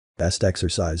Best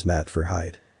exercise mat for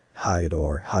Hiit. Hiit,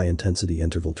 or high-intensity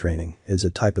interval training, is a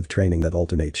type of training that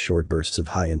alternates short bursts of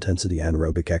high-intensity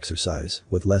anaerobic exercise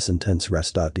with less intense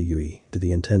rest. Due to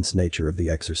the intense nature of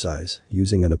the exercise,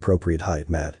 using an appropriate Hiit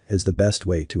mat is the best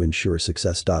way to ensure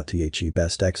success. The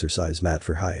best exercise mat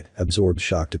for Hiit absorbs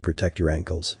shock to protect your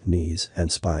ankles, knees,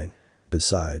 and spine.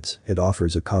 Besides, it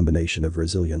offers a combination of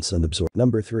resilience and absorption.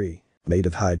 Number 3. Made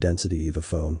of high-density EVA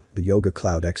foam, the Yoga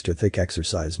Cloud Extra Thick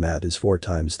Exercise Mat is 4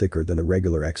 times thicker than a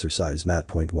regular exercise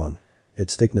mat. 1.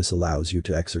 Its thickness allows you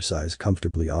to exercise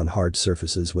comfortably on hard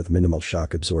surfaces with minimal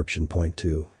shock absorption.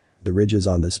 2. The ridges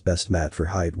on this best mat for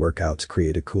Hiit workouts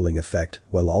create a cooling effect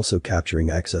while also capturing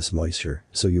excess moisture,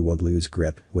 so you won't lose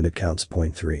grip when it counts.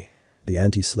 3. The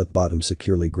anti-slip bottom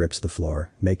securely grips the floor,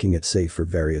 making it safe for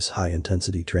various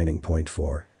high-intensity training.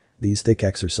 4. These thick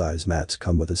exercise mats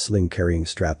come with a sling carrying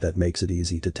strap that makes it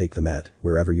easy to take the mat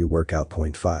wherever you work out.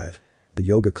 5. The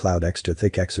Yoga Cloud Extra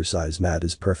Thick Exercise Mat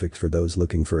is perfect for those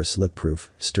looking for a slip-proof,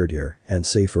 sturdier, and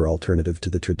safer alternative to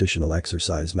the traditional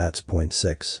exercise mats.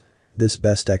 6. This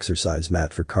best exercise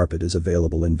mat for carpet is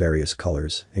available in various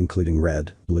colors, including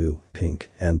red, blue, pink,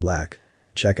 and black.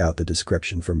 Check out the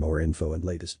description for more info and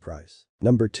latest price.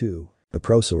 Number 2. The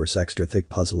ProSource Extra Thick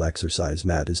Puzzle Exercise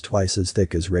Mat is twice as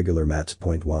thick as regular mats.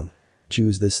 1.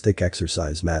 Choose this thick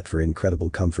exercise mat for incredible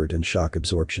comfort and shock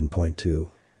absorption.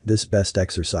 2. This best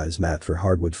exercise mat for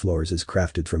hardwood floors is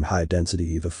crafted from high-density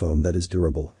EVA foam that is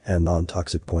durable and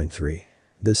non-toxic. 3.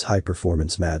 This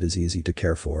high-performance mat is easy to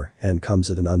care for and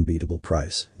comes at an unbeatable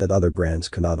price that other brands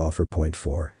cannot offer.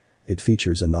 4. It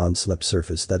features a non-slip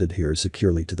surface that adheres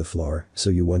securely to the floor so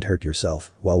you won't hurt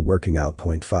yourself while working out.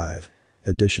 5.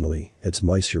 Additionally, its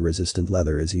moisture-resistant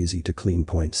leather is easy to clean.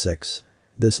 6.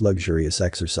 This luxurious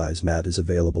exercise mat is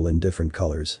available in different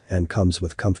colors and comes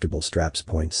with comfortable straps.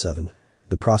 7.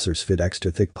 The ProSource Fit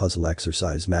Extra Thick Puzzle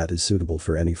Exercise Mat is suitable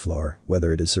for any floor,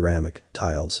 whether it is ceramic,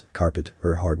 tiles, carpet,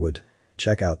 or hardwood.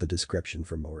 Check out the description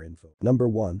for more info. Number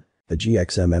 1. The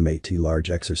GXMM8T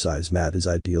Large Exercise Mat is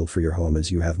ideal for your home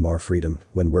as you have more freedom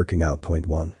when working out.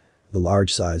 1. The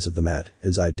large size of the mat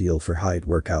is ideal for Hiit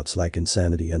workouts like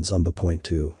Insanity and Zumba.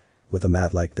 2. With a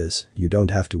mat like this, you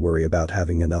don't have to worry about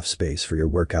having enough space for your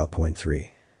workout.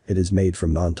 3. It is made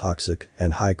from non-toxic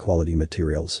and high-quality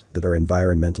materials that are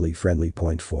environmentally friendly.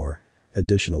 4.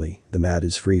 Additionally, the mat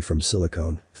is free from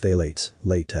silicone, phthalates,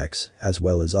 latex, as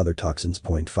well as other toxins.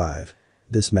 5.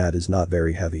 This mat is not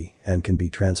very heavy and can be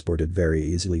transported very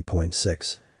easily.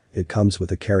 6. It comes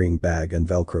with a carrying bag and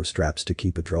Velcro straps to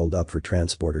keep it rolled up for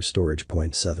transport or storage.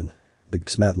 7. The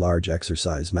GXMAT Large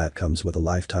Exercise Mat comes with a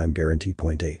lifetime guarantee.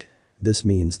 8. This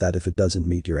means that if it doesn't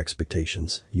meet your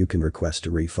expectations, you can request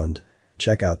a refund.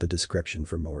 Check out the description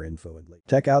for more info and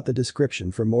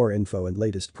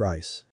latest price.